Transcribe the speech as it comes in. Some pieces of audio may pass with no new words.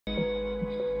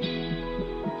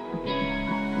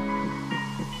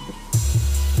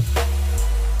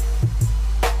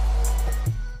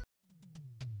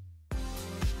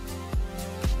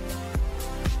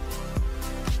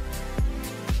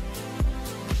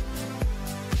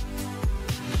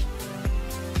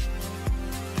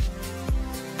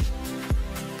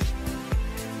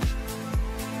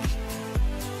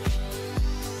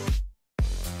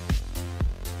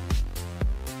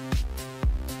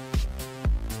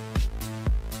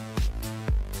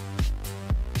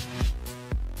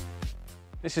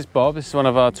This is Bob. This is one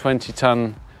of our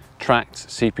 20-ton tracked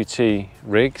CPT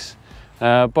rigs.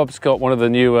 Bob's got one of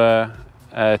the newer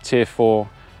Tier 4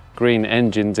 green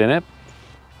engines in it.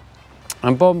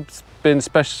 And Bob's been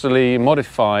specially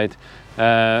modified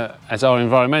as our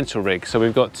environmental rig. So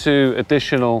we've got 2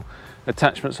 additional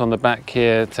attachments on the back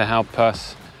here to help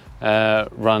us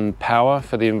run power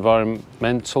for the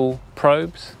environmental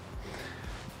probes.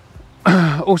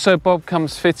 Also, Bob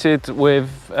comes fitted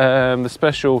with the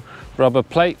special rubber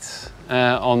plates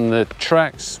on the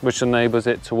tracks, which enables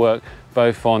it to work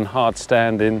both on hard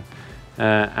standing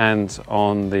and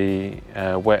on the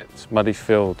wet, muddy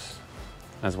fields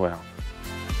as well.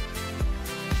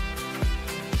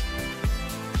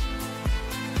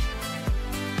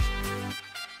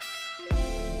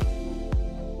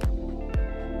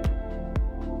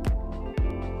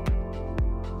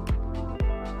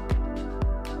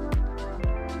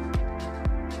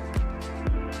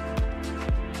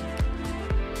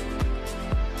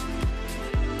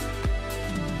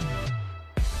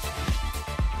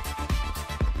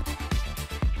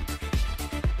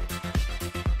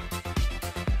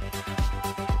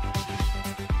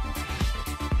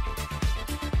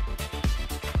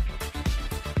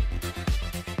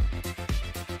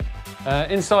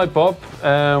 Inside Bob,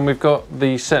 we've got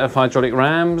the set of hydraulic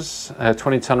rams,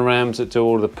 20-ton rams that do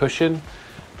all the pushing.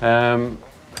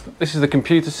 This is the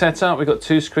computer setup. We've got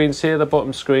 2 screens here. The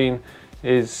bottom screen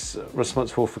is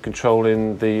responsible for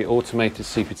controlling the automated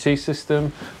CPT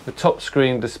system. The top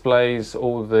screen displays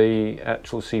all the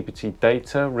actual CPT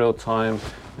data real time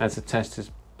as the test is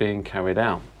being carried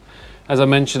out. As I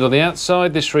mentioned on the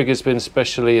outside, this rig has been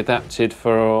specially adapted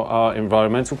for our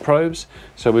environmental probes.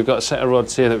 So we've got a set of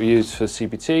rods here that we use for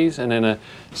CPTs, and then a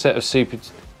set of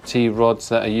CPT rods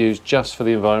that are used just for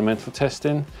the environmental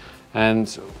testing.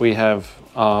 And we have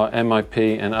our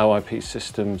MIP and OIP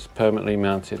systems permanently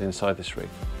mounted inside this rig.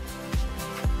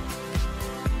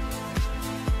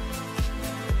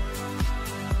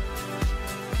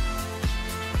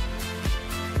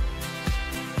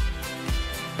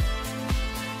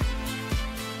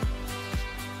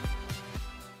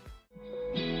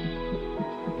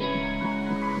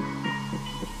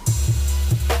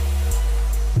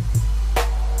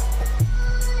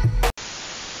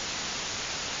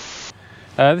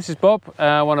 This is Bob,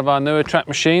 one of our newer track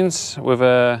machines with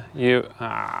a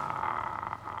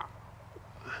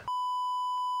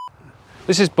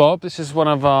This is Bob. This is one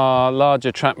of our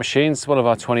larger track machines, one of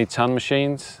our 20-ton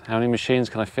machines. How many machines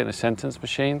can I fit in a sentence?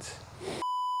 Machines.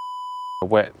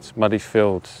 Wet, muddy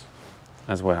fields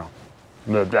as well.